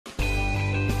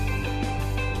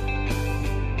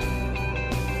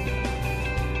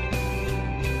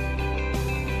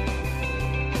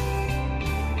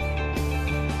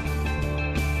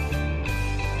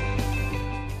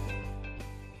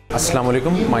Assalamu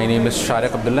alaikum. My name is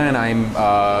Sharique Abdullah and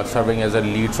I'm serving as a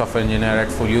lead software engineer at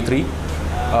Full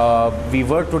U3. We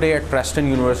were today at Preston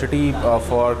University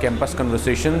for campus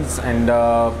conversations, and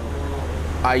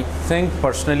I think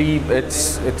personally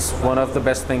it's one of the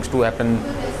best things to happen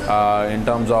in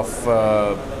terms of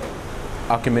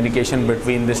our communication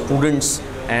between the students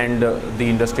and the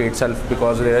industry itself,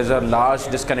 because there is a large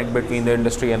disconnect between the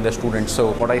industry and the students.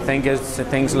 So what I think is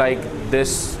things like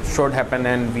this should happen,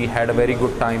 and we had a very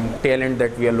good time. Talent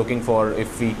that we are looking for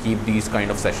if we keep these kind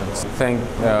of sessions. I think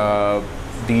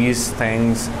these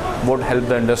things would help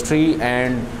the industry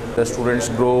and the students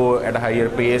grow at a higher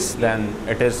pace than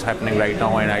it is happening right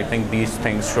now, and I think these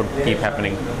things should keep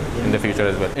happening in the future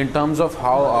as well. In terms of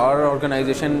how our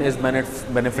organization is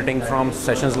benefiting from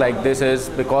sessions like this is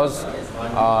because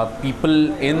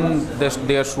people in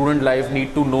their student life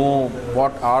need to know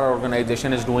what our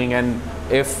organization is doing, and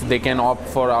if they can opt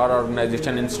for our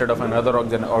organization instead of another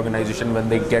organization when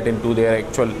they get into their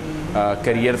actual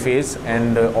career phase.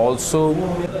 And also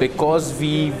because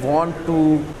we want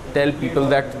to tell people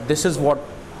that this is what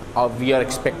we are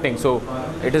expecting, so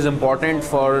it is important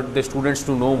for the students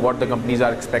to know what the companies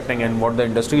are expecting and what the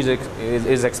industry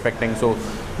is expecting. So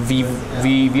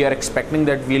we are expecting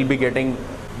that we'll be getting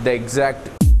the exact